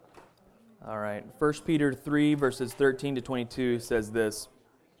All right. 1 Peter 3, verses 13 to 22 says this.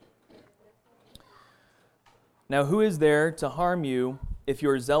 Now who is there to harm you if you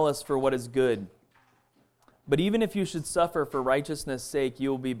are zealous for what is good? But even if you should suffer for righteousness' sake,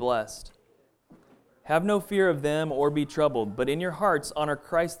 you will be blessed. Have no fear of them or be troubled, but in your hearts honor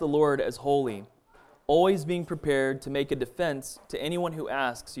Christ the Lord as holy, always being prepared to make a defense to anyone who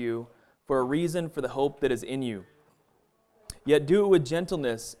asks you for a reason for the hope that is in you. Yet do it with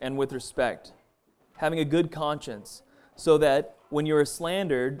gentleness and with respect, having a good conscience, so that when you are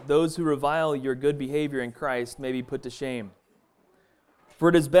slandered, those who revile your good behavior in Christ may be put to shame. For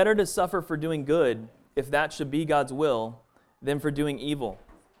it is better to suffer for doing good, if that should be God's will, than for doing evil.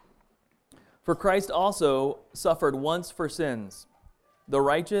 For Christ also suffered once for sins, the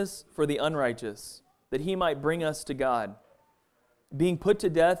righteous for the unrighteous, that he might bring us to God, being put to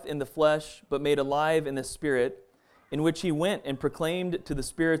death in the flesh, but made alive in the Spirit, in which he went and proclaimed to the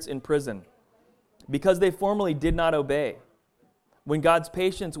spirits in prison, because they formerly did not obey, when God's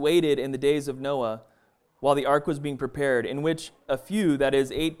patience waited in the days of Noah, while the ark was being prepared, in which a few, that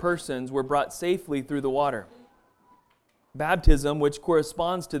is, 8 persons, were brought safely through the water. Baptism, which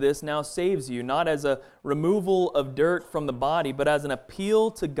corresponds to this, now saves you, not as a removal of dirt from the body, but as an appeal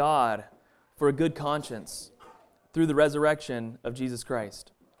to God for a good conscience, through the resurrection of Jesus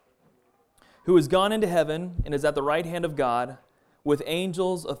Christ, who has gone into heaven and is at the right hand of God, with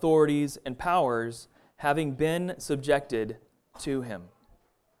angels, authorities, and powers, having been subjected to him.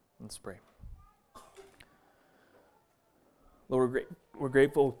 Let's pray. Lord, we're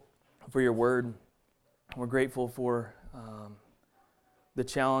grateful for your word. We're grateful for the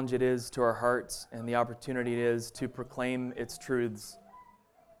challenge it is to our hearts and the opportunity it is to proclaim its truths.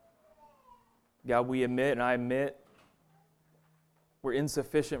 God, we admit, and I admit, we're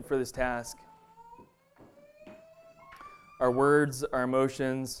insufficient for this task. Our words, our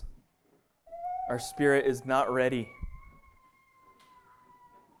emotions, our spirit is not ready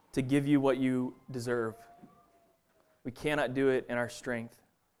to give you what you deserve. We cannot do it in our strength,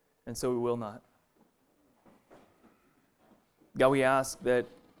 and so we will not. God, we ask that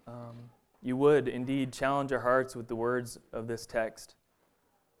you would indeed challenge our hearts with the words of this text,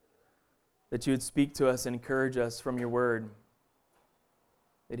 that you would speak to us and encourage us from your word,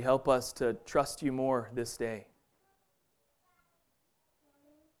 that you'd help us to trust you more this day,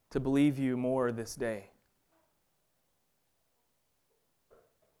 to believe you more this day.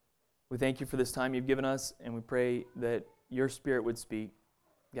 We thank you for this time you've given us, and we pray that your Spirit would speak.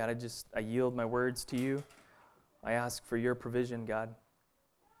 God, I yield my words to you. I ask for your provision, God.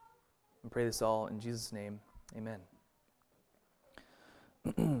 And pray this all in Jesus' name. Amen.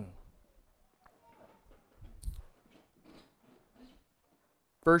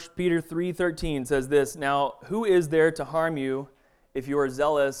 1 Peter 3:13 says this, Now who is there to harm you if you are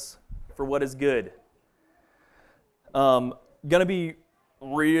zealous for what is good? Gonna be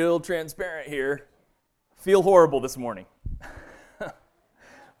real transparent here. Feel horrible this morning.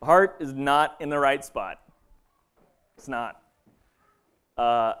 Heart is not in the right spot. It's not.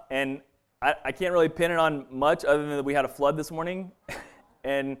 And I can't really pin it on much other than that we had a flood this morning.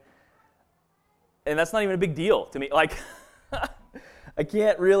 and that's not even a big deal to me. Like, I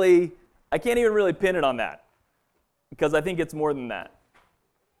can't even really pin it on that, because I think it's more than that.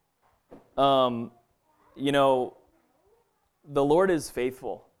 The Lord is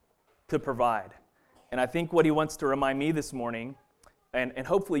faithful to provide. And I think what he wants to remind me this morning, and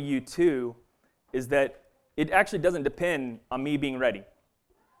hopefully you too, is that it actually doesn't depend on me being ready.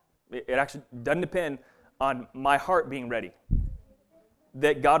 It actually doesn't depend on my heart being ready.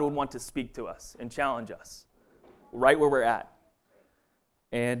 That God would want to speak to us and challenge us right where we're at.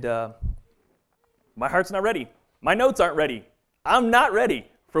 And my heart's not ready. My notes aren't ready. I'm not ready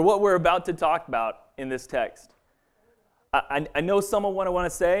for what we're about to talk about in this text. I know some of what I want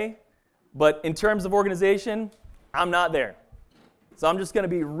to say, but in terms of organization, I'm not there. So I'm just going to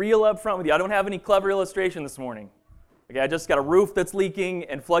be real up front with you. I don't have any clever illustration this morning. Okay, I just got a roof that's leaking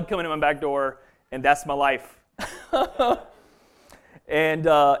and flood coming in my back door, and that's my life.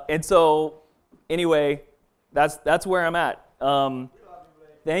 and so, anyway, that's where I'm at.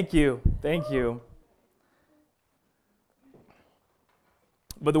 Thank you.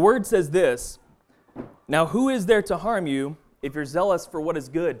 But the word says this, Now who is there to harm you if you're zealous for what is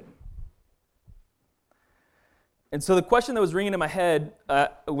good? And so the question that was ringing in my head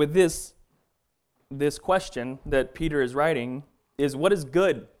with this question that Peter is writing is, what is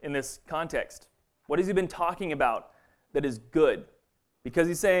good in this context? What has he been talking about that is good? Because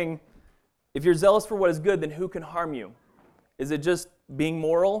he's saying, if you're zealous for what is good, then who can harm you? Is it just being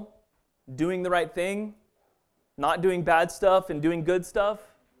moral, doing the right thing, not doing bad stuff and doing good stuff?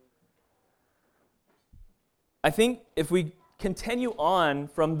 I think if we continue on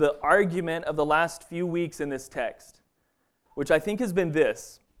from the argument of the last few weeks in this text, which I think has been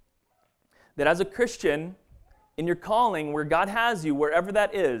this, that as a Christian, in your calling, where God has you, wherever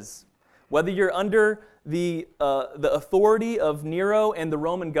that is, whether you're under the authority of Nero and the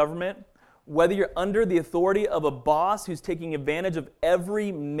Roman government, whether you're under the authority of a boss who's taking advantage of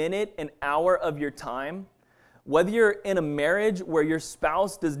every minute and hour of your time, whether you're in a marriage where your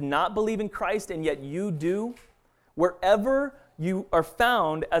spouse does not believe in Christ and yet you do, wherever you are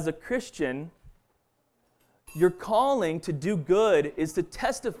found as a Christian, your calling to do good is to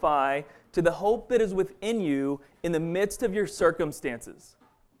testify to the hope that is within you in the midst of your circumstances.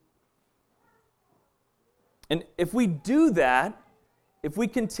 And if we do that, if we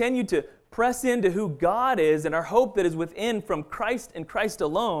continue to press into who God is and our hope that is within from Christ and Christ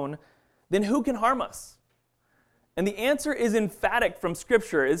alone, then who can harm us? And the answer is emphatic from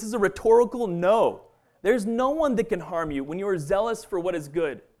Scripture. This is a rhetorical no. There's no one that can harm you when you are zealous for what is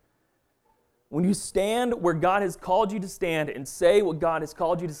good. When you stand where God has called you to stand and say what God has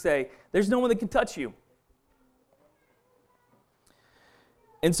called you to say, there's no one that can touch you.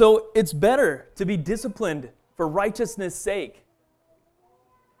 And so it's better to be disciplined for righteousness' sake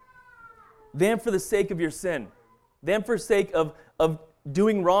than for the sake of your sin, than for the sake of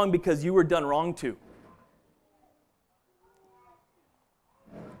doing wrong because you were done wrong to.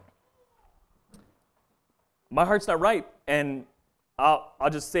 My heart's not right, and I'll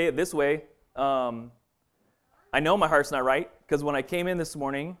just say it this way. I know my heart's not right because when I came in this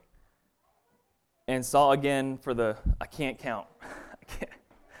morning and saw again I can't count.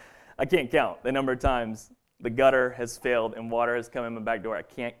 I can't count the number of times the gutter has failed and water has come in my back door. I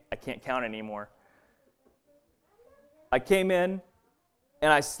can't count anymore. I came in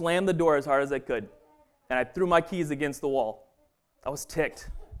and I slammed the door as hard as I could, and I threw my keys against the wall. I was ticked.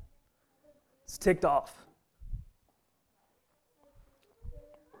 I was ticked off.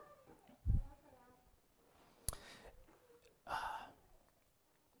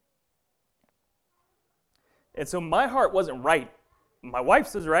 And so my heart wasn't right. My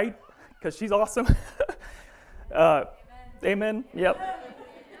wife's is right, because she's awesome. Amen. Yep.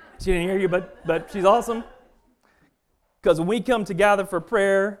 She didn't hear you, but she's awesome. Because when we come to gather for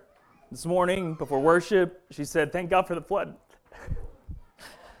prayer this morning before worship, she said, "Thank God for the flood."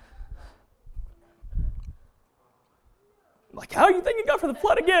 I'm like, how are you thanking God for the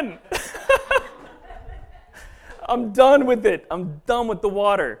flood again? I'm done with it. I'm done with the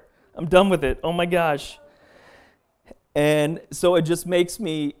water. I'm done with it. Oh my gosh. And so it just makes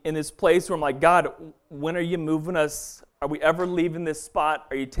me in this place where I'm like, God, when are you moving us? Are we ever leaving this spot?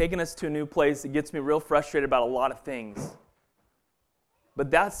 Are you taking us to a new place? It gets me real frustrated about a lot of things.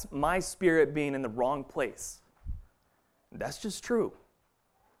 But that's my spirit being in the wrong place. That's just true.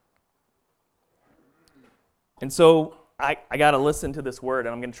 And so I got to listen to this word,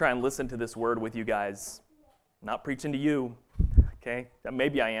 and I'm going to try and listen to this word with you guys. Not preaching to you, okay?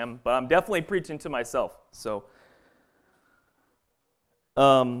 Maybe I am, but I'm definitely preaching to myself. So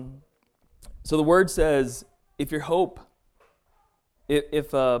the word says, if your hope,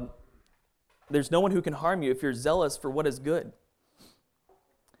 if there's no one who can harm you if you're zealous for what is good.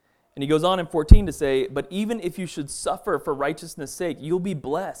 And he goes on in 14 to say, but even if you should suffer for righteousness' sake, you'll be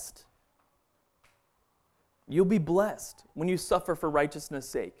blessed. You'll be blessed when you suffer for righteousness'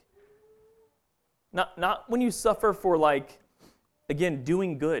 sake. Not when you suffer for, again,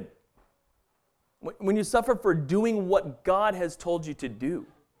 doing good. When you suffer for doing what God has told you to do,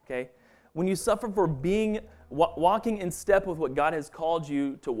 okay? When you suffer for walking in step with what God has called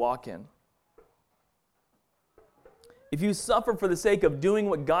you to walk in. If you suffer for the sake of doing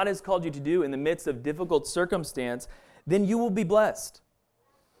what God has called you to do in the midst of difficult circumstance, then you will be blessed.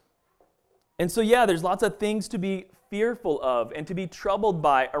 And so, there's lots of things to be fearful of and to be troubled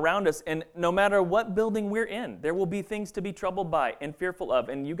by around us. And no matter what building we're in, there will be things to be troubled by and fearful of.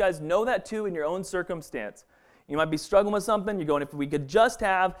 And you guys know that too in your own circumstance. You might be struggling with something. You're going, if we could just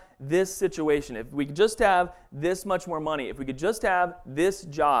have this situation, if we could just have this much more money, if we could just have this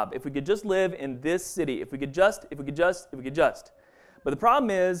job, if we could just live in this city, if we could just. But the problem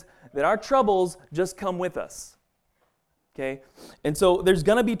is that our troubles just come with us. Okay? And so there's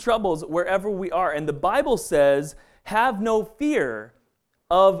going to be troubles wherever we are. And the Bible says, have no fear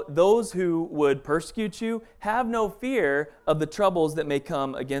of those who would persecute you. Have no fear of the troubles that may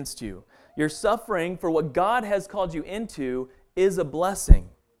come against you. Your suffering for what God has called you into is a blessing.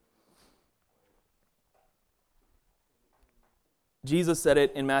 Jesus said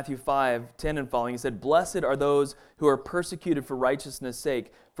it in Matthew 5:10 and following. He said, "Blessed are those who are persecuted for righteousness'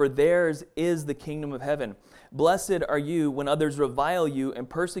 sake, for theirs is the kingdom of heaven. Blessed are you when others revile you and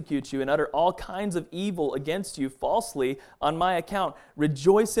persecute you and utter all kinds of evil against you falsely on my account.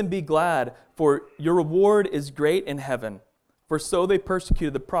 Rejoice and be glad, for your reward is great in heaven. For so they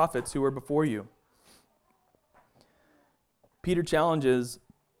persecuted the prophets who were before you." Peter challenges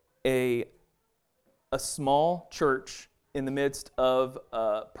a small church in the midst of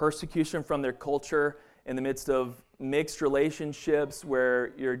persecution from their culture, in the midst of mixed relationships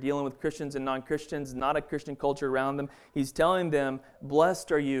where you're dealing with Christians and non-Christians, not a Christian culture around them. He's telling them,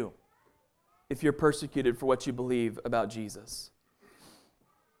 blessed are you if you're persecuted for what you believe about Jesus.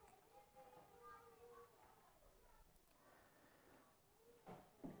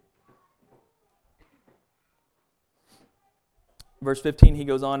 Verse 15, he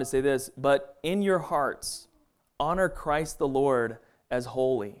goes on to say this, "But in your hearts, honor Christ the Lord as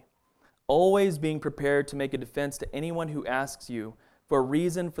holy, always being prepared to make a defense to anyone who asks you for a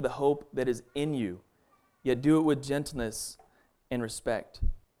reason for the hope that is in you, yet do it with gentleness and respect."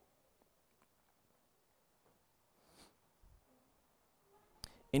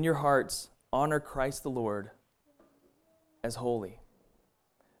 In your hearts, honor Christ the Lord as holy.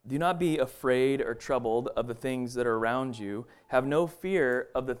 Do not be afraid or troubled of the things that are around you. Have no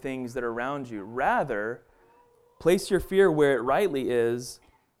fear of the things that are around you. Rather, place your fear where it rightly is,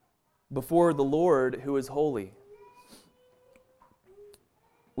 before the Lord who is holy.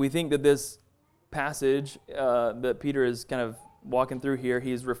 We think that this passage that Peter is kind of walking through here,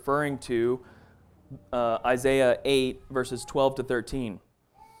 he's referring to Isaiah 8, verses 12 to 13,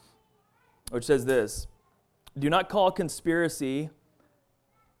 which says this, "Do not call conspiracy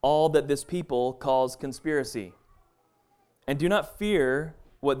all that this people calls conspiracy, and do not fear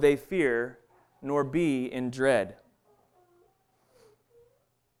what they fear, nor be in dread."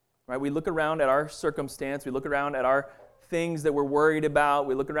 Right? We look around at our circumstance, we look around at our things that we're worried about,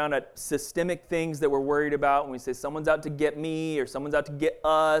 we look around at systemic things that we're worried about, and we say someone's out to get me, or someone's out to get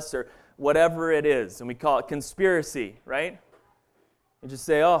us, or whatever it is, and we call it conspiracy, right? And just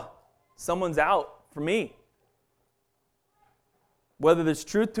say, oh, someone's out for me. Whether there's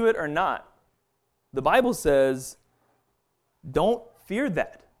truth to it or not, the Bible says, don't fear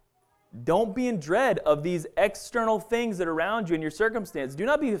that. Don't be in dread of these external things that are around you in your circumstance. Do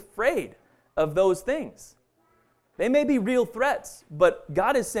not be afraid of those things. They may be real threats, but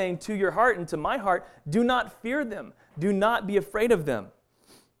God is saying to your heart and to my heart, do not fear them. Do not be afraid of them.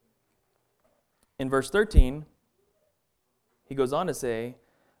 In verse 13, he goes on to say,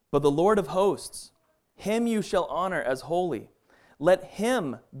 "But the Lord of hosts, him you shall honor as holy. Let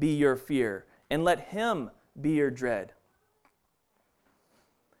him be your fear, and let him be your dread."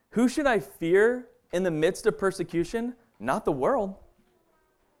 Who should I fear in the midst of persecution? Not the world.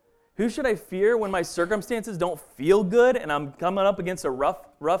 Who should I fear when my circumstances don't feel good and I'm coming up against a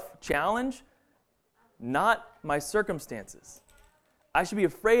rough challenge? Not my circumstances. I should be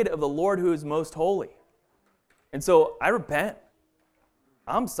afraid of the Lord who is most holy. And so I repent.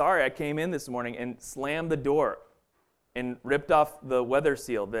 I'm sorry I came in this morning and slammed the door and ripped off the weather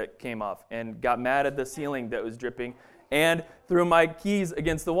seal that came off and got mad at the ceiling that was dripping and threw my keys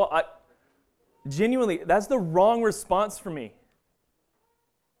against the wall. Genuinely, that's the wrong response for me.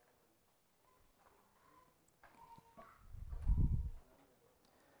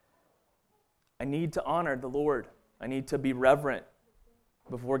 I need to honor the Lord. I need to be reverent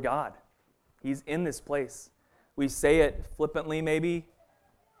before God. He's in this place. We say it flippantly maybe,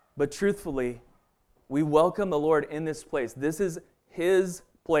 but truthfully, we welcome the Lord in this place. This is His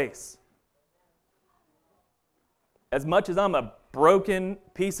place. As much as I'm a broken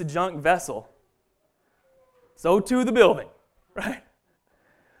piece of junk vessel, so too the building, right?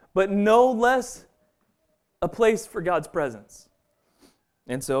 But no less a place for God's presence.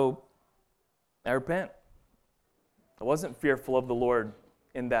 And so I repent. I wasn't fearful of the Lord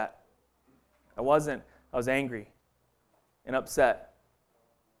in that. I was angry and upset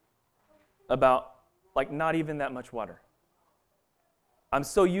about not even that much water. I'm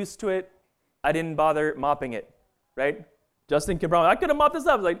so used to it, I didn't bother mopping it, right? Justin can probably, I could have mopped this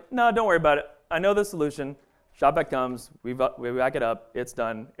up. I was like, no, don't worry about it. I know the solution. Shop vac comes, we back it up, it's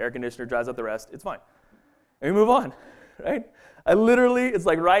done. Air conditioner dries out the rest, it's fine. And we move on, right? It's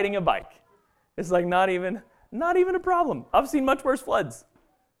like riding a bike. It's like not even a problem. I've seen much worse floods.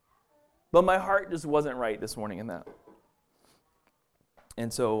 But my heart just wasn't right this morning in that.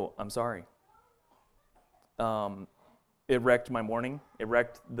 And so I'm sorry. It wrecked my morning. It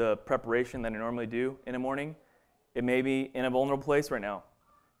wrecked the preparation that I normally do in a morning. It may be in a vulnerable place right now.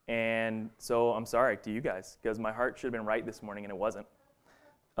 And so I'm sorry to you guys, because my heart should have been right this morning, and it wasn't.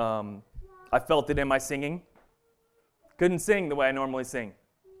 I felt it in my singing. Couldn't sing the way I normally sing.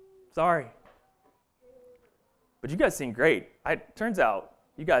 Sorry. But you guys sing great. Turns out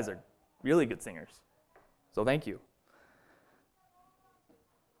you guys are really good singers. So thank you.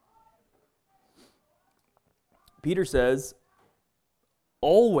 Peter says,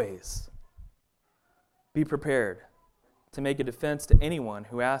 always be prepared to make a defense to anyone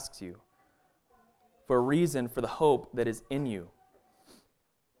who asks you for a reason for the hope that is in you,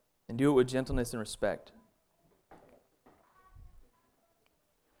 and do it with gentleness and respect.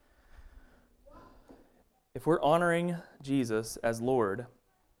 If we're honoring Jesus as Lord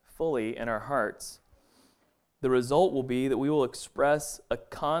fully in our hearts, the result will be that we will express a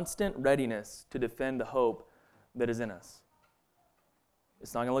constant readiness to defend the hope that is in us.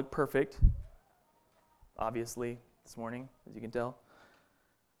 It's not going to look perfect, obviously, this morning, as you can tell.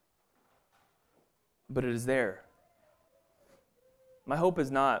 But it is there. My hope is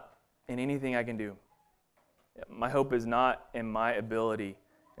not in anything I can do. My hope is not in my ability,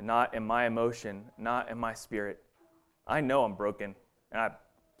 and not in my emotion, not in my spirit. I know I'm broken, and I've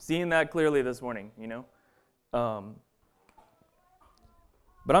seen that clearly this morning, But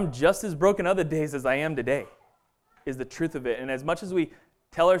I'm just as broken other days as I am today, is the truth of it. And as much as we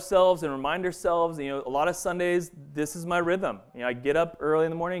tell ourselves and remind ourselves, a lot of Sundays, this is my rhythm. I get up early in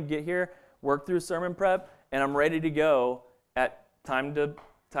the morning, get here, work through sermon prep, and I'm ready to go at time to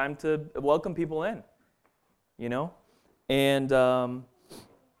welcome people in,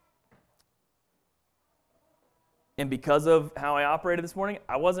 And because of how I operated this morning,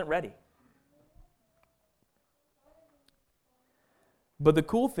 I wasn't ready. But the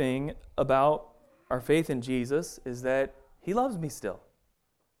cool thing about our faith in Jesus is that He loves me still.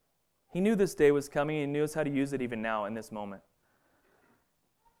 He knew this day was coming, and He knows how to use it even now in this moment.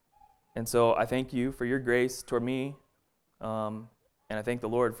 And so I thank you for your grace toward me, and I thank the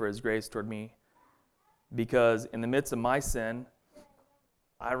Lord for His grace toward me, because in the midst of my sin,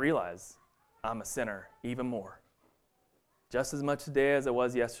 I realize I'm a sinner even more. Just as much today as I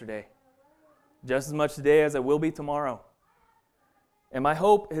was yesterday. Just as much today as I will be tomorrow. And my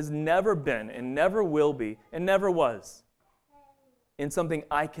hope has never been, and never will be, and never was, in something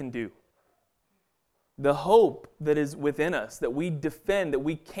I can do. The hope that is within us, that we defend, that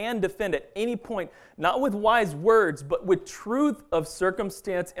we can defend at any point, not with wise words, but with truth of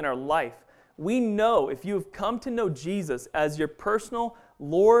circumstance in our life. We know, if you have come to know Jesus as your personal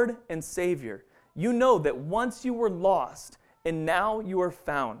Lord and Savior, you know that once you were lost, and now you are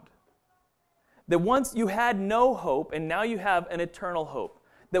found. That once you had no hope, and now you have an eternal hope.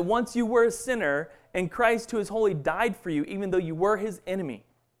 That once you were a sinner, and Christ who is holy died for you, even though you were His enemy.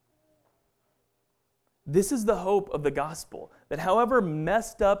 This is the hope of the gospel. That however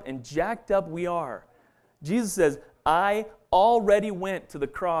messed up and jacked up we are, Jesus says, I already went to the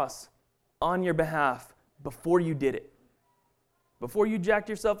cross on your behalf before you did it. Before you jacked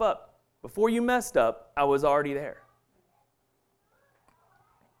yourself up. Before you messed up, I was already there.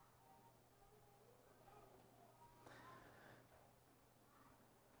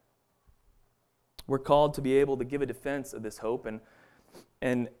 We're called to be able to give a defense of this hope,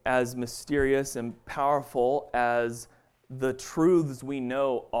 and as mysterious and powerful as the truths we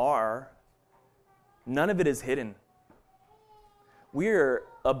know are, none of it is hidden. We're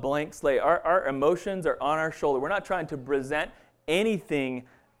a blank slate. Our emotions are on our shoulder. We're not trying to present anything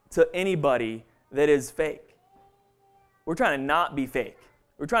to anybody that is fake. We're trying to not be fake.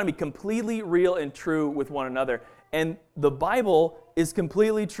 We're trying to be completely real and true with one another. And the Bible is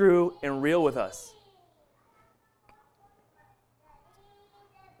completely true and real with us.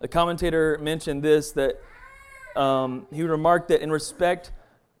 A commentator mentioned this, that he remarked that in respect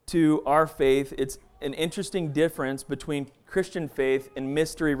to our faith, it's an interesting difference between Christian faith and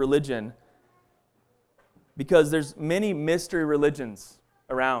mystery religion, because there's many mystery religions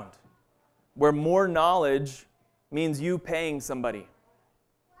around where more knowledge means you paying somebody,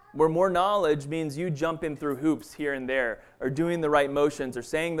 where more knowledge means you jumping through hoops here and there, or doing the right motions, or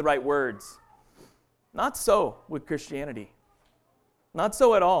saying the right words. Not so with Christianity. Not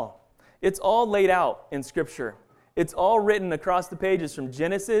so at all. It's all laid out in Scripture. It's all written across the pages from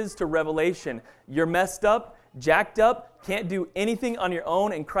Genesis to Revelation. You're messed up, jacked up, can't do anything on your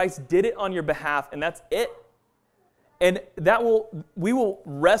own, and Christ did it on your behalf, and that's it. And we will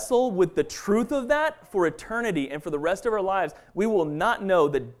wrestle with the truth of that for eternity and for the rest of our lives. We will not know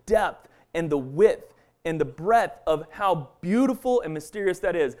the depth and the width and the breadth of how beautiful and mysterious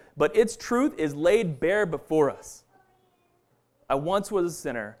that is. But its truth is laid bare before us. I once was a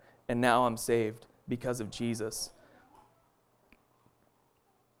sinner, and now I'm saved because of Jesus.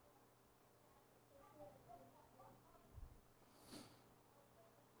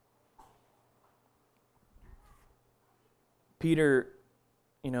 Peter,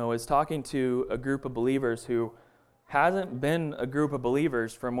 is talking to a group of believers who hasn't been a group of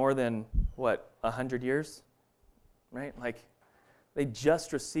believers for more than, 100 years? Right? Like, they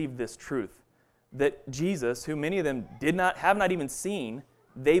just received this truth that Jesus, who many of them have not even seen,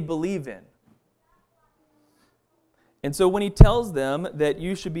 they believe in. And so when he tells them that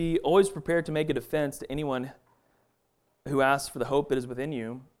you should be always prepared to make a defense to anyone who asks for the hope that is within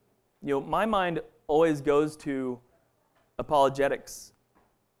you, my mind always goes to apologetics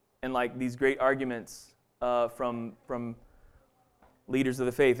and like these great arguments from leaders of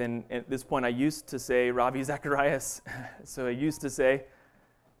the faith. And at this point, I used to say Ravi Zacharias. So I used to say,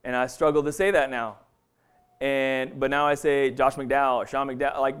 and I struggle to say that now. But now I say Josh McDowell or Sean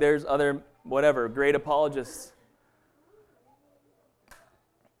McDowell. Like there's other great apologists.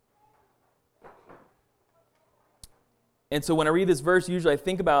 And so when I read this verse, usually I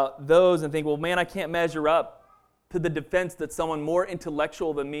think about those and think, well, man, I can't measure up to the defense that someone more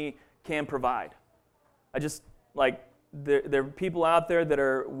intellectual than me can provide. I just, there are people out there that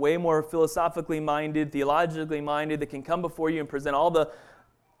are way more philosophically minded, theologically minded, that can come before you and present all the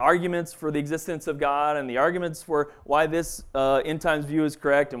arguments for the existence of God and the arguments for why this end times view is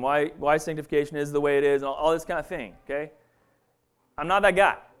correct and why sanctification is the way it is and all this kind of thing, okay? I'm not that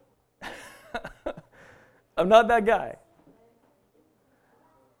guy. I'm not that guy.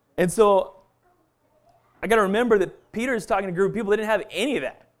 And so I got to remember that Peter is talking to a group of people that didn't have any of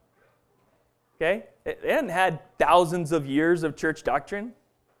that. Okay? They hadn't had thousands of years of church doctrine.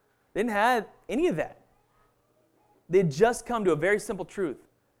 They didn't have any of that. They had just come to a very simple truth,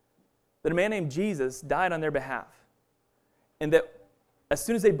 that a man named Jesus died on their behalf. And that as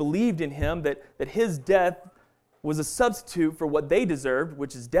soon as they believed in him, that his death was a substitute for what they deserved,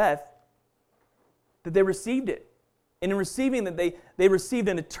 which is death, that they received it. And in receiving that, they received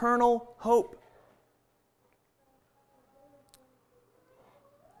an eternal hope.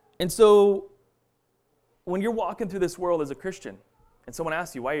 And so, when you're walking through this world as a Christian, and someone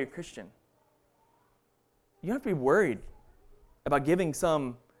asks you, why are you a Christian? You don't have to be worried about giving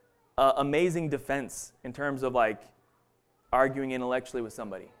some amazing defense in terms of arguing intellectually with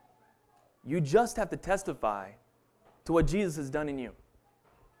somebody. You just have to testify to what Jesus has done in you.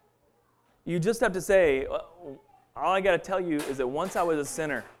 You just have to say, all I got to tell you is that once I was a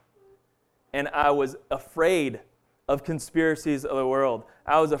sinner and I was afraid of conspiracies of the world.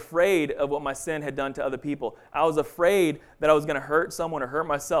 I was afraid of what my sin had done to other people. I was afraid that I was going to hurt someone or hurt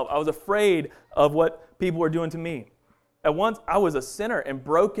myself. I was afraid of what people were doing to me. At once, I was a sinner and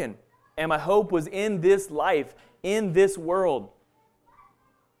broken, and my hope was in this life, in this world.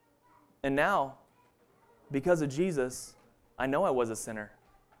 And now, because of Jesus, I know I was a sinner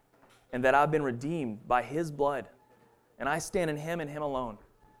and that I've been redeemed by his blood. And I stand in him and him alone.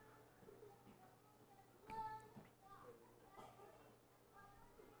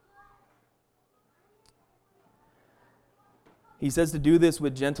 He says to do this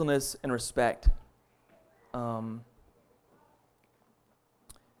with gentleness and respect.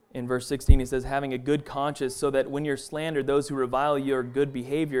 In verse 16, he says, having a good conscience, so that when you're slandered, those who revile your good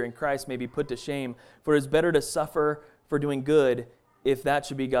behavior in Christ may be put to shame. For it is better to suffer for doing good, if that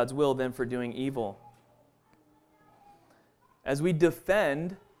should be God's will, than for doing evil. As we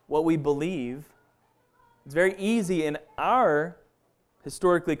defend what we believe, it's very easy in our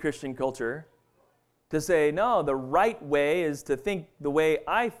historically Christian culture to say, no, the right way is to think the way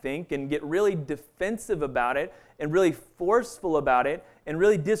I think and get really defensive about it and really forceful about it and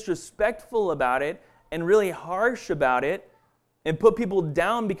really disrespectful about it and really harsh about it and put people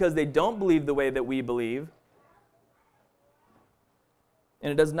down because they don't believe the way that we believe.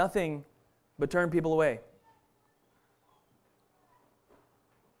 And it does nothing but turn people away.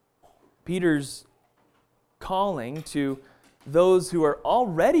 Peter's calling to those who are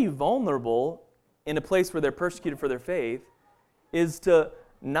already vulnerable in a place where they're persecuted for their faith is to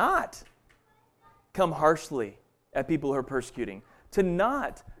not come harshly at people who are persecuting, to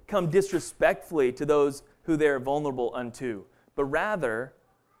not come disrespectfully to those who they're vulnerable unto, but rather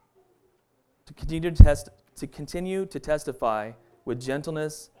to continue to testify with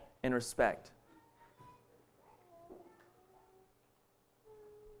gentleness and respect.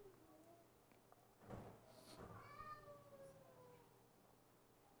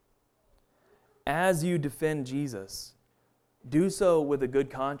 As you defend Jesus, do so with a good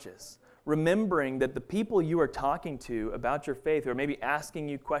conscience, remembering that the people you are talking to about your faith, or maybe asking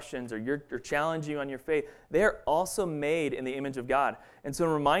you questions, or challenging you on your faith, they are also made in the image of God. And so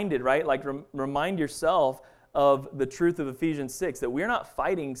reminded, right? Remind yourself of the truth of Ephesians 6, that we're not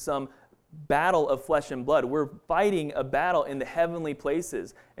fighting some battle of flesh and blood. We're fighting a battle in the heavenly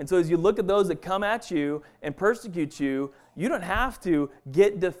places. And so as you look at those that come at you and persecute you, you don't have to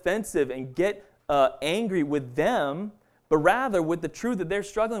get defensive and get angry with them, but rather with the truth that they're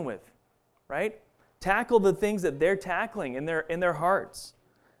struggling with, right? Tackle the things that they're tackling in their hearts.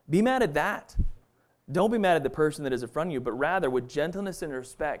 Be mad at that. Don't be mad at the person that is in front of you, but rather with gentleness and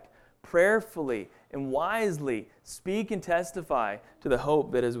respect, prayerfully and wisely speak and testify to the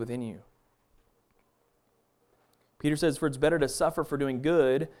hope that is within you. Peter says, for it's better to suffer for doing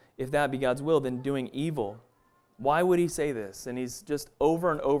good, if that be God's will, than doing evil. Why would he say this? And he's just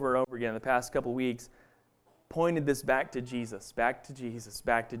over and over and over again in the past couple weeks pointed this back to Jesus, back to Jesus,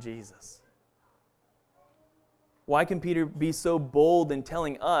 back to Jesus. Why can Peter be so bold in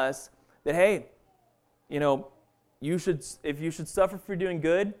telling us that, hey, if you should suffer for doing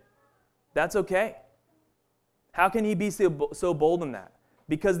good, that's okay? How can he be so bold in that?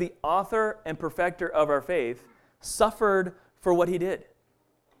 Because the author and perfecter of our faith suffered for what he did.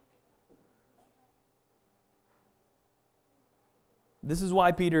 This is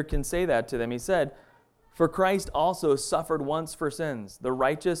why Peter can say that to them. He said, for Christ also suffered once for sins, the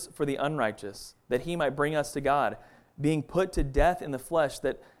righteous for the unrighteous, that he might bring us to God, being put to death in the flesh,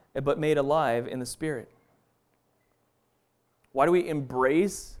 but made alive in the Spirit. Why do we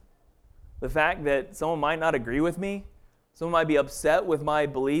embrace the fact that someone might not agree with me? Someone might be upset with my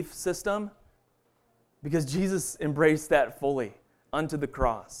belief system? Because Jesus embraced that fully unto the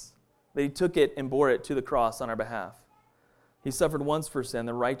cross. That he took it and bore it to the cross on our behalf. He suffered once for sin,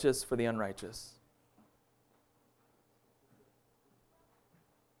 the righteous for the unrighteous.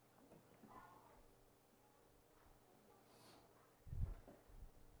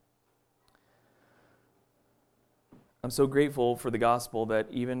 I'm so grateful for the gospel that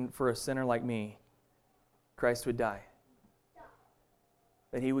even for a sinner like me, Christ would die.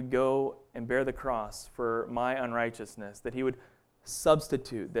 That he would go and bear the cross for my unrighteousness, that he would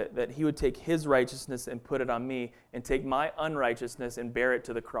substitute, that he would take his righteousness and put it on me, and take my unrighteousness and bear it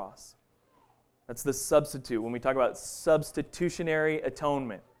to the cross. That's the substitute. When we talk about substitutionary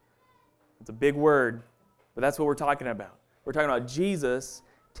atonement, it's a big word, but that's what we're talking about. We're talking about Jesus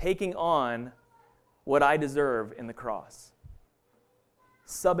taking on what I deserve in the cross,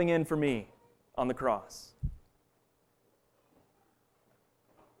 subbing in for me on the cross.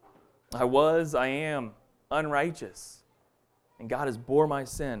 I am unrighteous, and God has bore my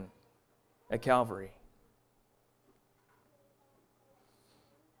sin at Calvary.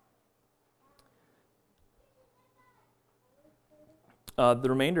 The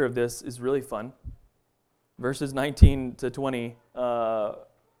remainder of this is really fun. Verses 19 to 20,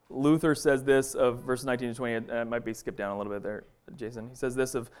 Luther says this of verses 19 to 20. It might be skipped down a little bit there, Jason. He says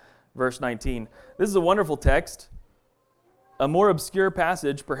this of verse 19. This is a wonderful text, a more obscure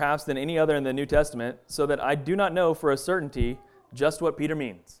passage perhaps than any other in the New Testament, so that I do not know for a certainty just what Peter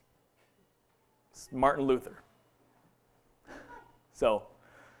means. It's Martin Luther. So,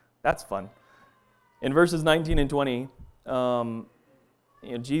 that's fun. In verses 19 and 20,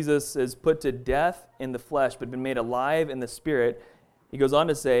 Jesus is put to death in the flesh, but been made alive in the Spirit. He goes on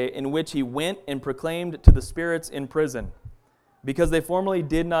to say, in which he went and proclaimed to the spirits in prison, because they formerly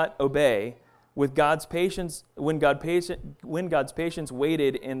did not obey, with God's patience, when God's patience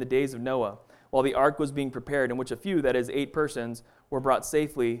waited in the days of Noah, while the ark was being prepared, in which a few, that is 8 persons, were brought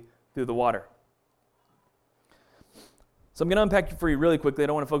safely through the water. So I'm going to unpack it for you really quickly. I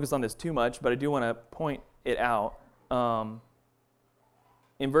don't want to focus on this too much, but I do want to point it out.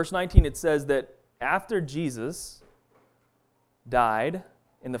 In verse 19, it says that after Jesus died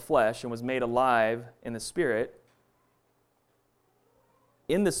in the flesh and was made alive in the Spirit,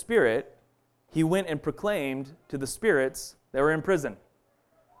 he went and proclaimed to the spirits that were in prison.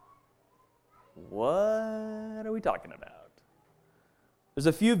 What are we talking about? There's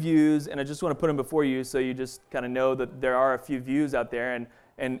a few views, and I just want to put them before you so you just kind of know that there are a few views out there.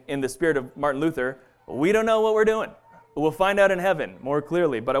 And in the spirit of Martin Luther, we don't know what we're doing. We'll find out in heaven more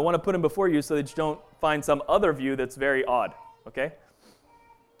clearly. But I want to put them before you so that you don't find some other view that's very odd. Okay?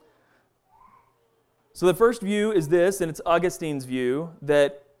 So the first view is this, and it's Augustine's view,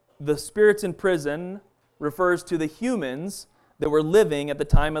 that the spirits in prison refers to the humans that were living at the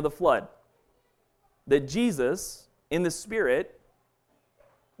time of the flood. That Jesus, in the Spirit,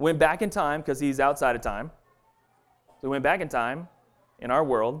 went back in time, because he's outside of time. So he went back in time in our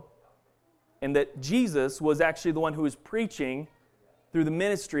world, and that Jesus was actually the one who was preaching through the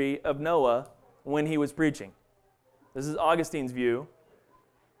ministry of Noah when he was preaching. This is Augustine's view,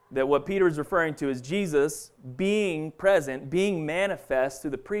 that what Peter is referring to is Jesus being present, being manifest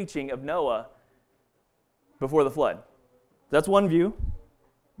through the preaching of Noah before the flood. That's one view.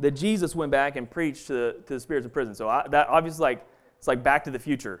 that Jesus went back and preached to the spirits in prison. So that obviously it's like Back to the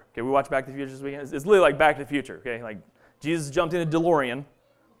Future. Okay, we watched Back to the Future this weekend. It's literally like Back to the Future. Okay, like Jesus jumped in a DeLorean.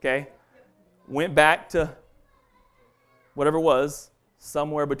 Okay, went back to whatever it was,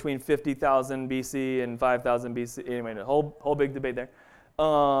 somewhere between 50,000 BC and 5,000 BC. Anyway, the whole big debate there.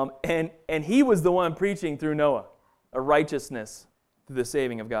 And he was the one preaching through Noah a righteousness through the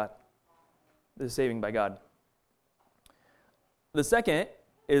saving of God, the saving by God. The second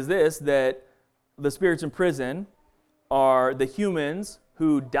is this, that the spirits in prison are the humans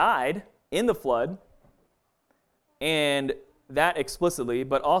who died in the flood, and that explicitly,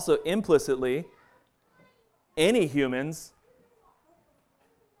 but also implicitly, any humans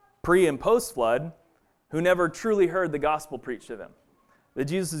pre- and post-flood who never truly heard the gospel preached to them. That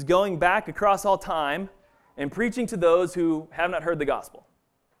Jesus is going back across all time and preaching to those who have not heard the gospel.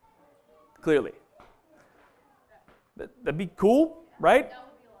 Clearly. That'd be cool, right?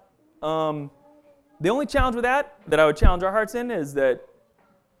 The only challenge with that I would challenge our hearts in is that,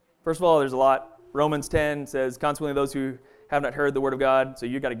 first of all, there's a lot. Romans 10 says, consequently, those who have not heard the word of God, so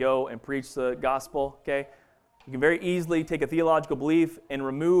you've got to go and preach the gospel, okay? You can very easily take a theological belief and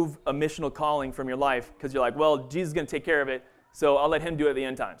remove a missional calling from your life because you're like, well, Jesus is going to take care of it, so I'll let him do it at the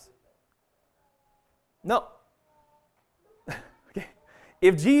end times. No. Okay.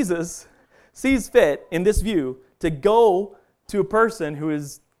 If Jesus sees fit in this view to go to a person who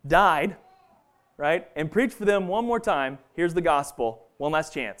has died, right, and preach for them one more time, here's the gospel, one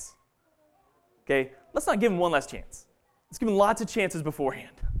last chance. Okay, let's not give them one last chance. Let's give them lots of chances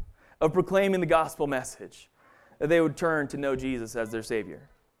beforehand of proclaiming the gospel message, that they would turn to know Jesus as their Savior.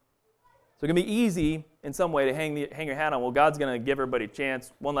 So it can be easy in some way to hang your hat on, well, God's going to give everybody a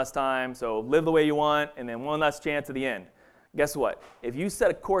chance one last time, so live the way you want, and then one last chance at the end. Guess what? If you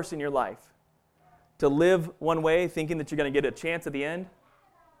set a course in your life to live one way thinking that you're going to get a chance at the end,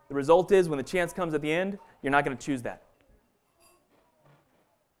 the result is when the chance comes at the end, you're not going to choose that.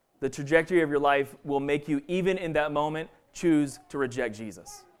 The trajectory of your life will make you, even in that moment, choose to reject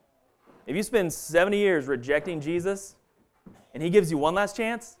Jesus. If you spend 70 years rejecting Jesus and he gives you one last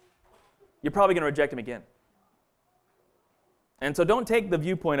chance, you're probably going to reject him again. And so don't take the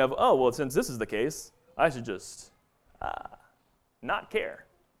viewpoint of, oh, well, since this is the case, I should just not care.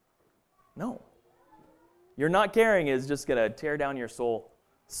 No. Your not caring is just going to tear down your soul,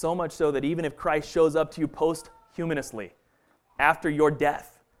 so much so that even if Christ shows up to you post-humanously, after your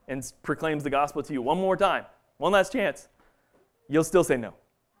death, and proclaims the gospel to you one more time, one last chance, you'll still say no.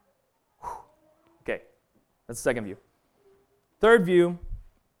 Okay, that's the second view. Third view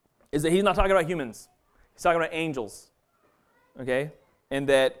is that he's not talking about humans. He's talking about angels. Okay? And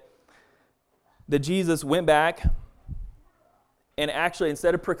that Jesus went back and actually,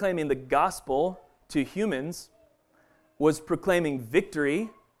 instead of proclaiming the gospel to humans, was proclaiming victory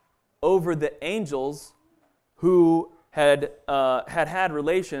over the angels who had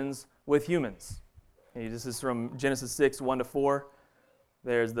relations with humans. Okay, this is from Genesis 6, 1-4.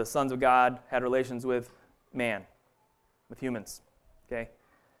 There's the sons of God had relations with man, with humans. Okay?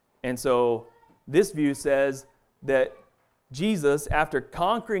 And so this view says that Jesus, after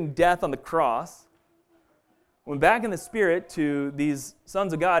conquering death on the cross, went back in the Spirit to these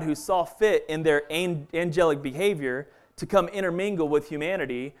sons of God who saw fit in their angelic behavior to come intermingle with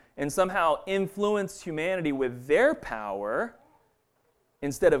humanity and somehow influence humanity with their power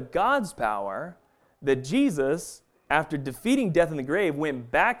instead of God's power, that Jesus, after defeating death in the grave,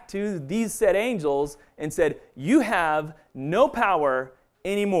 went back to these said angels and said, you have no power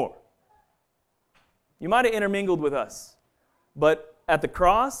anymore. You might have intermingled with us, but at the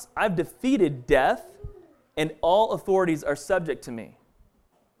cross, I've defeated death, and all authorities are subject to me.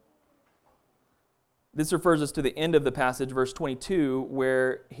 This refers us to the end of the passage, verse 22,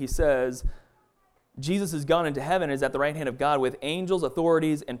 where he says, Jesus has gone into heaven and is at the right hand of God with angels,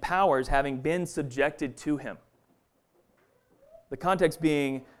 authorities, and powers having been subjected to him. The context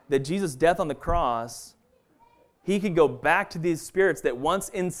being that Jesus' death on the cross, he could go back to these spirits that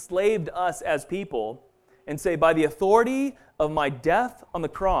once enslaved us as people and say, by the authority of my death on the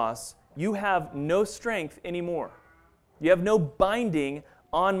cross, you have no strength anymore. You have no binding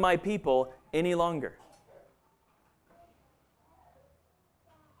on my people any longer.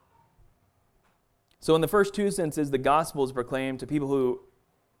 So in the first two senses, the gospel is proclaimed to people who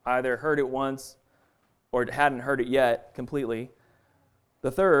either heard it once or hadn't heard it yet completely. The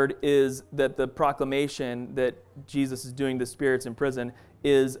third is that the proclamation that Jesus is doing to spirits in prison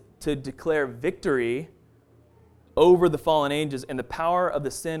is to declare victory over the fallen angels and the power of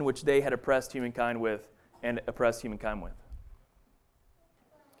the sin which they had oppressed humankind with and oppressed humankind with.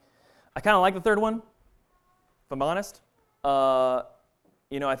 I kind of like the third one, if I'm honest.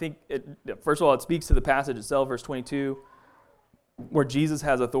 I think, first of all, it speaks to the passage itself, verse 22, where Jesus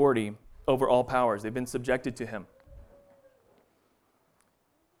has authority over all powers. They've been subjected to him.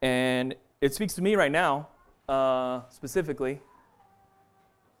 And it speaks to me right now, specifically,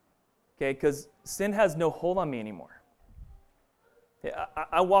 okay, because sin has no hold on me anymore.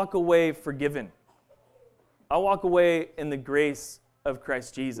 I walk away forgiven. I walk away in the grace of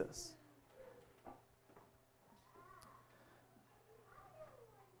Christ Jesus.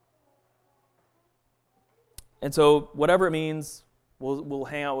 And so, whatever it means, we'll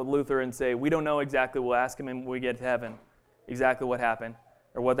hang out with Luther and say, we don't know exactly. We'll ask him when we get to heaven exactly what happened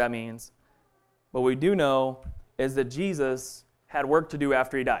or what that means. But what we do know is that Jesus had work to do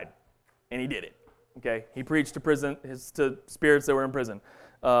after he died, and he did it. Okay, he preached to spirits that were in prison,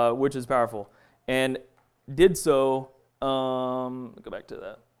 which is powerful, and did so. Go back to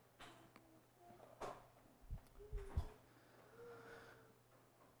that.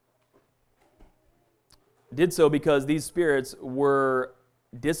 Did so because these spirits were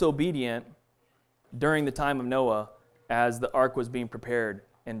disobedient during the time of Noah as the ark was being prepared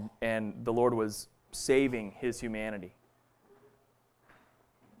and the Lord was saving his humanity,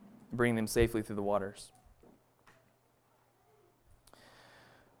 bringing them safely through the waters.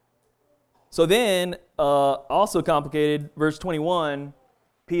 So then, also complicated, verse 21,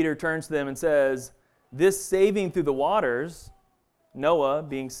 Peter turns to them and says, this saving through the waters, Noah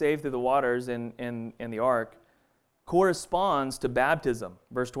being saved through the waters in the ark, corresponds to baptism.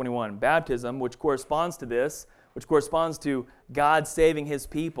 Verse 21, baptism, which corresponds to this, which corresponds to God saving his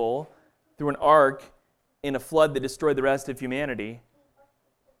people through an ark in a flood that destroyed the rest of humanity.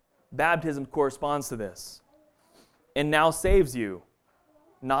 Baptism corresponds to this and now saves you,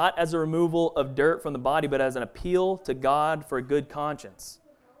 not as a removal of dirt from the body, but as an appeal to God for a good conscience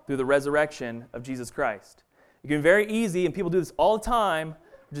through the resurrection of Jesus Christ. It can be very easy, and people do this all the time,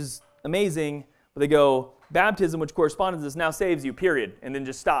 which is amazing, but they go, baptism, which corresponds to this, now saves you, period, and then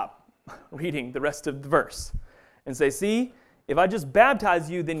just stop reading the rest of the verse and say, see, if I just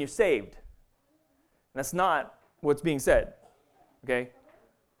baptize you, then you're saved. And that's not what's being said, okay?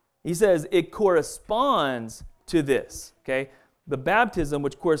 He says it corresponds to this, okay? The baptism,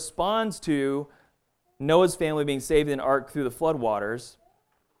 which corresponds to Noah's family being saved in an ark through the floodwaters,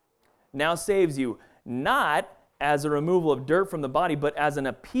 now saves you, not as a removal of dirt from the body, but as an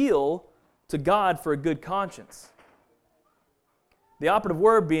appeal to God for a good conscience. The operative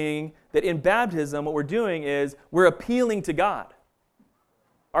word being that in baptism, what we're doing is we're appealing to God.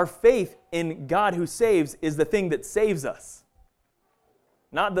 Our faith in God who saves is the thing that saves us,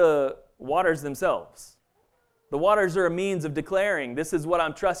 not the waters themselves. The waters are a means of declaring, this is what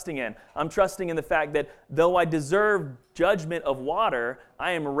I'm trusting in. I'm trusting in the fact that though I deserve judgment of water,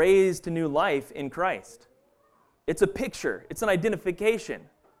 I am raised to new life in Christ. It's a picture. It's an identification.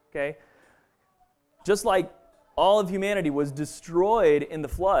 Okay? Just like all of humanity was destroyed in the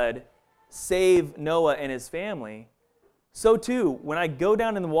flood, save Noah and his family, so too, when I go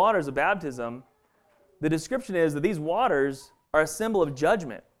down in the waters of baptism, the description is that these waters are a symbol of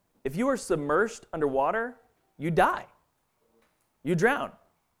judgment. If you are submerged underwater, you die. You drown.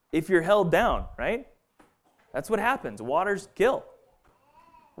 If you're held down, right? That's what happens. Waters kill.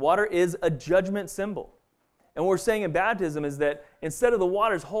 Water is a judgment symbol. And what we're saying in baptism is that instead of the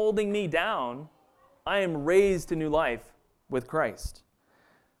waters holding me down, I am raised to new life with Christ.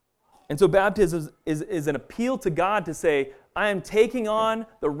 And so baptism is an appeal to God to say, I am taking on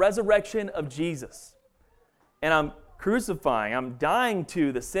the resurrection of Jesus. And I'm crucifying, I'm dying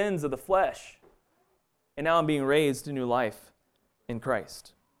to the sins of the flesh. And now I'm being raised to new life in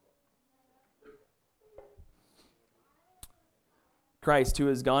Christ. Christ, who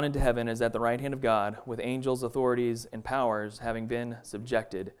has gone into heaven, is at the right hand of God, with angels, authorities, and powers having been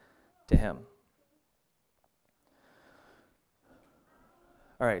subjected to him.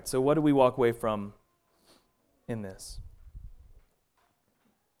 All right, so what do we walk away from in this?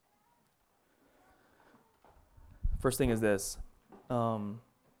 First thing is this.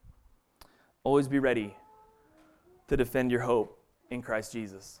 Always be ready to defend your hope in Christ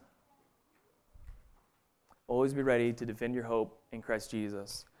Jesus. Always be ready to defend your hope in Christ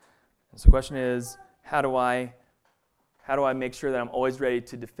Jesus. And so the question is, how do I make sure that I'm always ready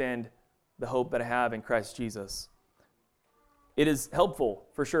to defend the hope that I have in Christ Jesus? It is helpful,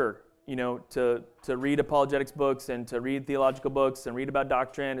 for sure, to read apologetics books and to read theological books and read about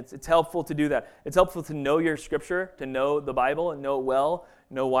doctrine. It's helpful to do that. It's helpful to know your Scripture, to know the Bible and know it well,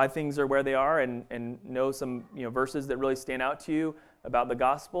 know why things are where they are, and know some verses that really stand out to you about the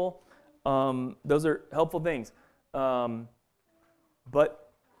gospel. Those are helpful things. But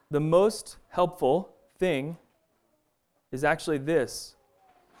the most helpful thing is actually this.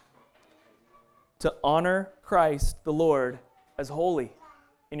 to honor Christ the Lord as holy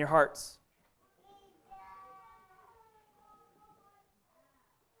in your hearts.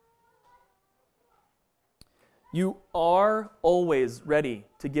 You are always ready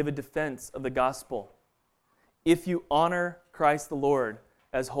to give a defense of the gospel if you honor Christ the Lord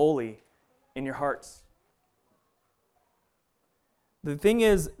as holy in your hearts. The thing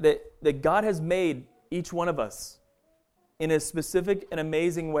is that God has made each one of us in a specific and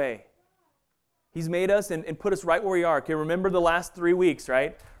amazing way. He's made us and put us right where we are. Okay, remember the last 3 weeks,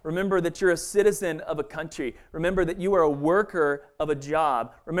 right? Remember that you're a citizen of a country. Remember that you are a worker of a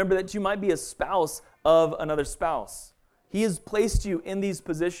job. Remember that you might be a spouse of another spouse. He has placed you in these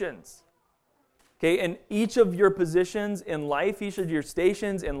positions. Okay, and each of your positions in life, each of your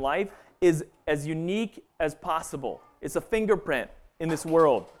stations in life is as unique as possible. It's a fingerprint in this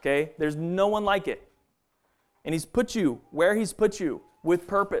world, okay? There's no one like it. And He's put you where He's put you with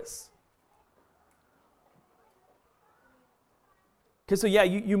purpose. Okay, so yeah,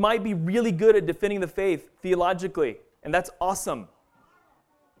 you might be really good at defending the faith theologically, and that's awesome.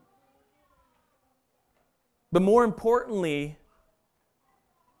 But more importantly,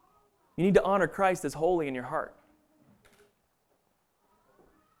 you need to honor Christ as holy in your heart.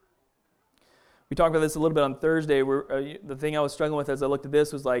 We talked about this a little bit on Thursday. The thing I was struggling with as I looked at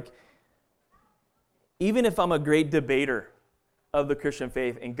this was like, even if I'm a great debater of the Christian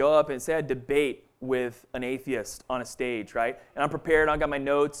faith and go up and say I debate with an atheist on a stage, right? And I'm prepared, I've got my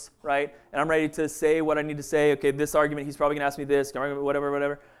notes, right? And I'm ready to say what I need to say. Okay, this argument, he's probably going to ask me this,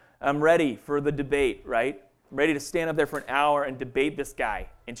 whatever. I'm ready for the debate, right? I'm ready to stand up there for an hour and debate this guy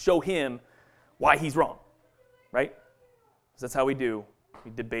and show him why he's wrong, right? Because that's how we do.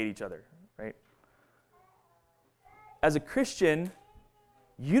 We debate each other, right? As a Christian,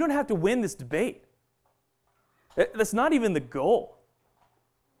 you don't have to win this debate. That's not even the goal.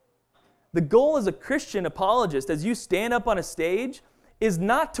 The goal as a Christian apologist, as you stand up on a stage, is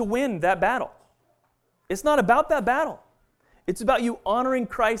not to win that battle. It's not about that battle. It's about you honoring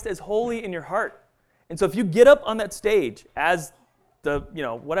Christ as holy in your heart. And so if you get up on that stage as Josh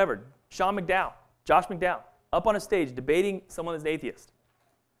McDowell, up on a stage debating someone that's an atheist,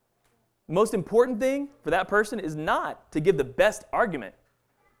 the most important thing for that person is not to give the best argument,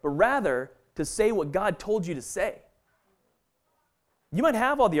 but rather to say what God told you to say. You might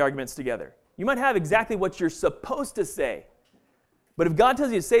have all the arguments together. You might have exactly what you're supposed to say. But if God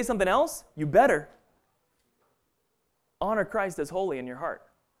tells you to say something else, you better honor Christ as holy in your heart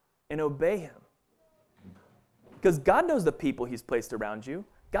and obey Him. Because God knows the people He's placed around you.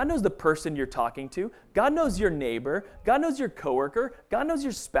 God knows the person you're talking to. God knows your neighbor. God knows your coworker. God knows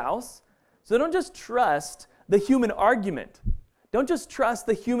your spouse. So don't just trust the human argument. Don't just trust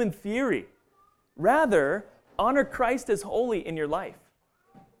the human theory. Rather, honor Christ as holy in your life.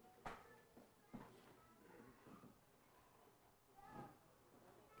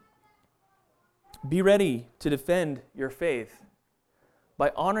 Be ready to defend your faith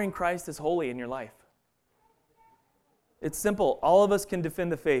by honoring Christ as holy in your life. It's simple. All of us can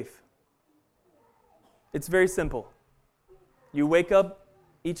defend the faith. It's very simple. You wake up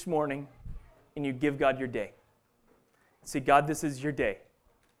each morning and you give God your day. Say, God, this is your day.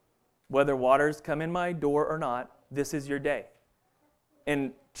 Whether waters come in my door or not, this is your day.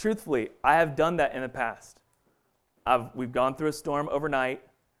 And truthfully, I have done that in the past. We've gone through a storm overnight,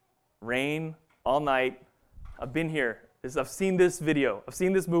 rain all night. I've been here. I've seen this video. I've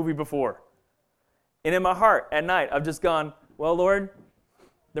seen this movie before. And in my heart, at night, I've just gone, well, Lord,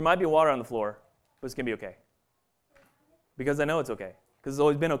 there might be water on the floor, but it's going to be okay. Because I know it's okay. Because it's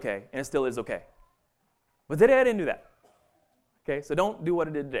always been okay, and it still is okay. But today I didn't do that. Okay, so don't do what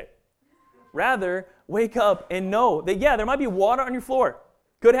I did today. Rather, wake up and know that, yeah, there might be water on your floor.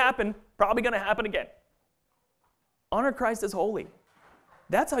 Could happen. Probably going to happen again. Honor Christ as holy.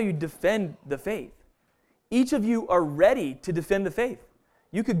 That's how you defend the faith. Each of you are ready to defend the faith.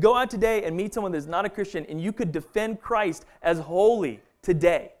 You could go out today and meet someone that's not a Christian, and you could defend Christ as holy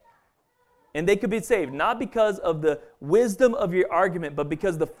today. And they could be saved, not because of the wisdom of your argument, but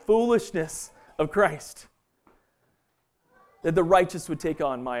because of the foolishness of Christ. That the righteous would take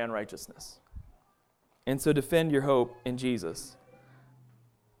on my unrighteousness. And so defend your hope in Jesus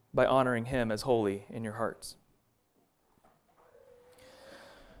by honoring Him as holy in your hearts.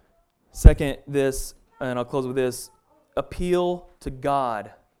 Second, this, and I'll close with this, appeal to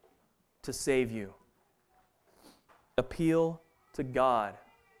God to save you. Appeal to God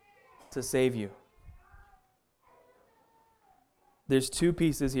to save you. There's two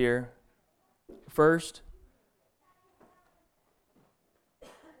pieces here. First,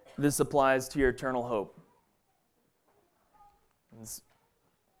 this applies to your eternal hope.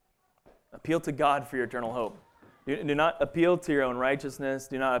 Appeal to God for your eternal hope. Do not appeal to your own righteousness.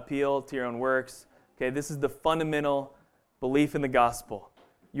 Do not appeal to your own works. Okay, this is the fundamental belief in the gospel.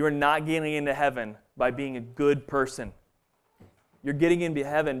 You are not getting into heaven by being a good person. You're getting into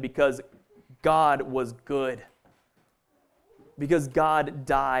heaven because God was good. Because God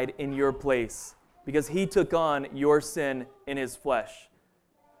died in your place. Because He took on your sin in His flesh.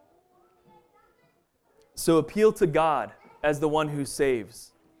 So appeal to God as the one who saves.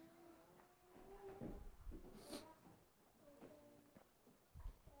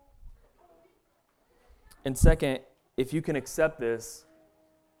 And second, if you can accept this,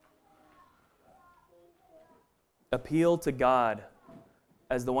 appeal to God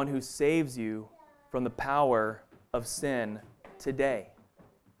as the one who saves you from the power of sin today.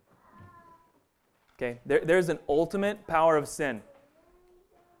 Okay, there's an ultimate power of sin,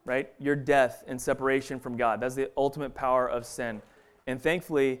 right? Your death and separation from God. That's the ultimate power of sin. And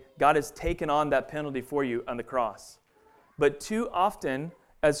thankfully, God has taken on that penalty for you on the cross. But too often,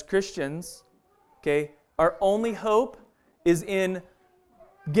 as Christians, okay, our only hope is in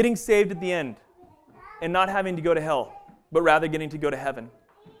getting saved at the end and not having to go to hell, but rather getting to go to heaven.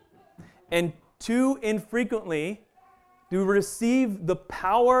 And too infrequently do we receive the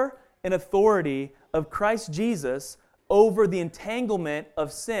power and authority of Christ Jesus over the entanglement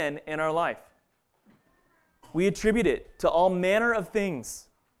of sin in our life. We attribute it to all manner of things.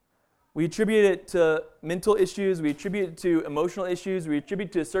 We attribute it to mental issues. We attribute it to emotional issues. We attribute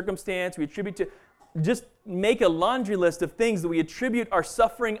it to circumstance. We attribute to just make a laundry list of things that we attribute our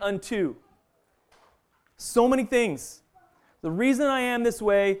suffering unto. So many things. The reason I am this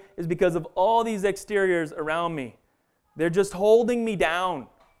way is because of all these exteriors around me. They're just holding me down.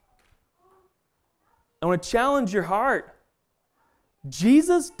 I want to challenge your heart.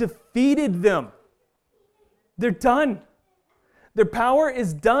 Jesus defeated them. They're done. Their power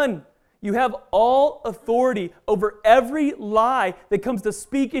is done. You have all authority over every lie that comes to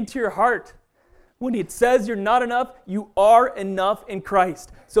speak into your heart. When it says you're not enough, you are enough in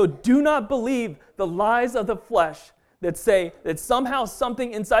Christ. So do not believe the lies of the flesh that say that somehow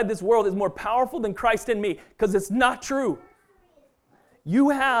something inside this world is more powerful than Christ in me, because it's not true. You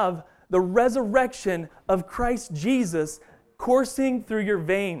have the resurrection of Christ Jesus coursing through your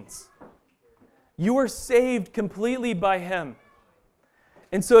veins. You are saved completely by Him.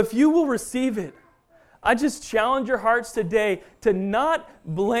 And so if you will receive it, I just challenge your hearts today to not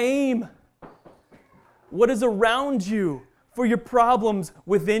blame what is around you for your problems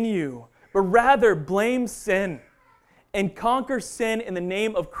within you, but rather blame sin and conquer sin in the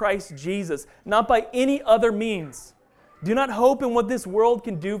name of Christ Jesus, not by any other means. Do not hope in what this world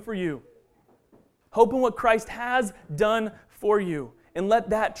can do for you. Hope in what Christ has done for you, and let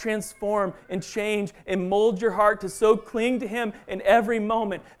that transform and change and mold your heart to so cling to Him in every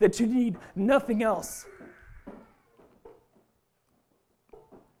moment that you need nothing else.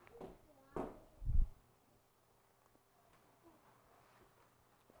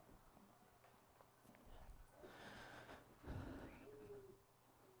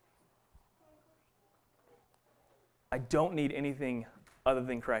 I don't need anything other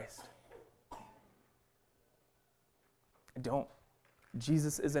than Christ. I don't.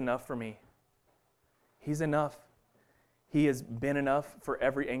 Jesus is enough for me. He's enough. He has been enough for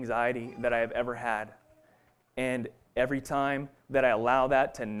every anxiety that I have ever had. And every time that I allow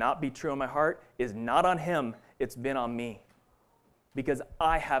that to not be true in my heart is not on Him, it's been on me. Because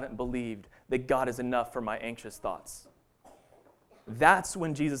I haven't believed that God is enough for my anxious thoughts. That's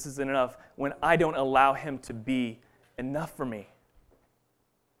when Jesus is enough, when I don't allow Him to be enough for me.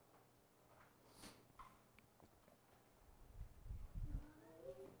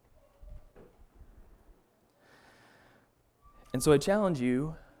 And so I challenge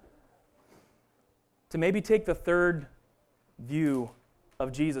you to maybe take the third view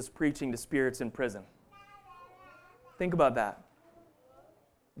of Jesus preaching to spirits in prison. Think about that.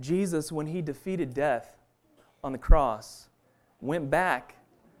 Jesus, when He defeated death on the cross, went back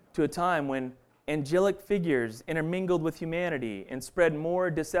to a time when angelic figures intermingled with humanity and spread more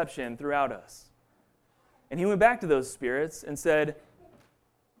deception throughout us. And He went back to those spirits and said,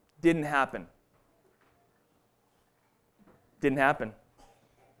 didn't happen. Didn't happen.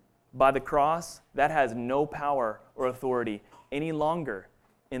 By the cross, that has no power or authority any longer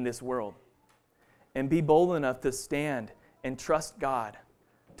in this world. And be bold enough to stand and trust God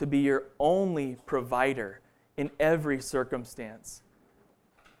to be your only provider in every circumstance.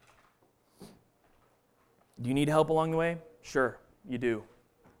 Do you need help along the way? Sure, you do.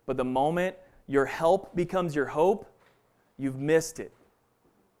 But the moment your help becomes your hope, you've missed it.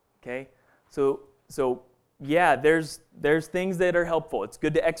 Okay? So yeah, there's things that are helpful. It's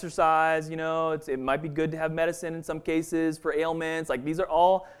good to exercise, it might be good to have medicine in some cases for ailments. Like these are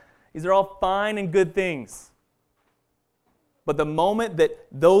all fine and good things. But the moment that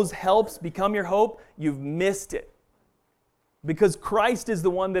those helps become your hope, you've missed it. Because Christ is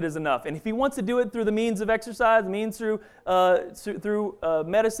the one that is enough. And if He wants to do it through the means of exercise, the means through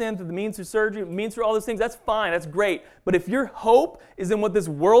medicine, through the means through surgery, the means through all those things, that's fine, that's great. But if your hope is in what this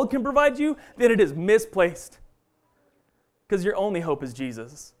world can provide you, then it is misplaced. Because your only hope is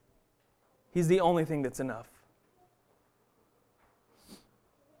Jesus. He's the only thing that's enough.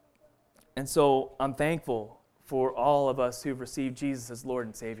 And so I'm thankful for all of us who've received Jesus as Lord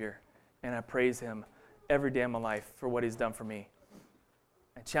and Savior. And I praise Him every day of my life for what He's done for me.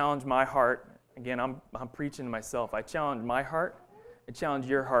 I challenge my heart. Again, I'm preaching to myself. I challenge my heart. I challenge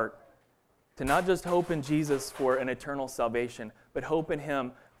your heart to not just hope in Jesus for an eternal salvation, but hope in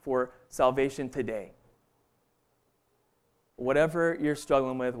Him for salvation today. Whatever you're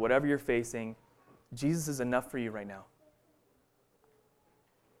struggling with, whatever you're facing, Jesus is enough for you right now.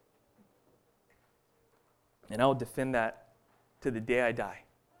 And I will defend that to the day I die.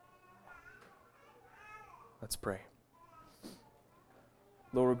 Let's pray.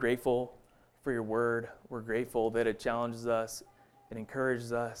 Lord, we're grateful for your word. We're grateful that it challenges us, it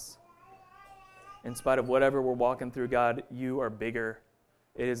encourages us. In spite of whatever we're walking through, God, you are bigger.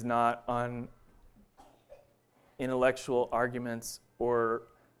 It is not on intellectual arguments or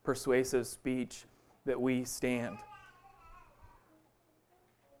persuasive speech that we stand.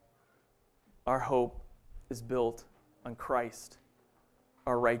 Our hope is built on Christ,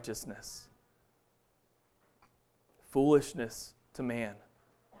 our righteousness. Foolishness to man,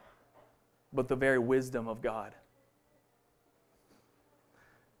 but the very wisdom of God.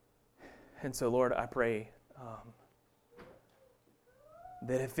 And so, Lord, I pray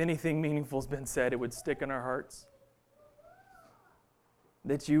that if anything meaningful has been said, it would stick in our hearts.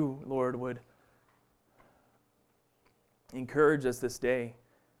 That you, Lord, would encourage us this day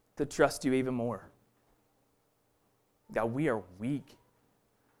to trust you even more. God, we are weak.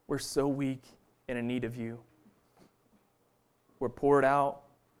 We're so weak and in need of you. We're poured out,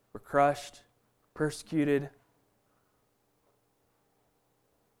 we're crushed, persecuted.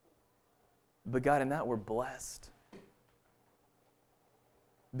 But God, in that we're blessed.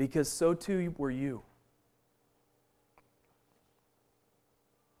 Because so too were you.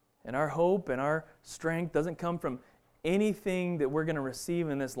 And our hope and our strength doesn't come from anything that we're going to receive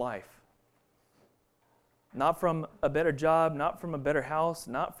in this life. Not from a better job, not from a better house,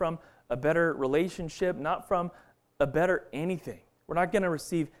 not from a better relationship, not from a better anything. We're not going to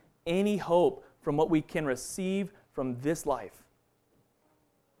receive any hope from what we can receive from this life.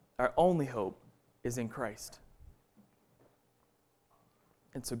 Our only hope is in Christ.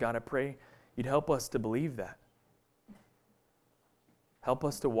 And so, God, I pray you'd help us to believe that. Help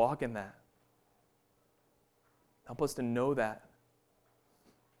us to walk in that. Help us to know that.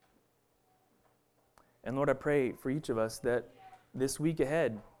 And Lord, I pray for each of us that this week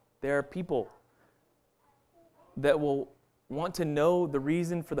ahead, there are people that will want to know the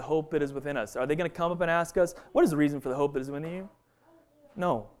reason for the hope that is within us. Are they going to come up and ask us, what is the reason for the hope that is within you?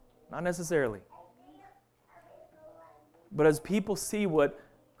 No, not necessarily. But as people see what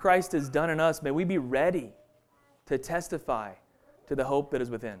Christ has done in us, may we be ready to testify to the hope that is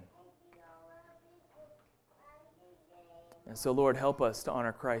within. And so, Lord, help us to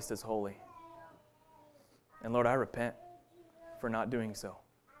honor Christ as holy. And Lord, I repent for not doing so.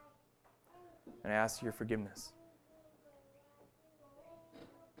 And I ask your forgiveness.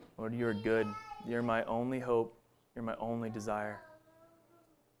 Lord, you are good. You're my only hope. You're my only desire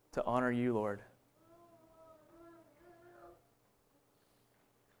to honor you, Lord.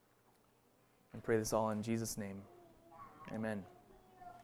 I pray this all in Jesus' name. Amen.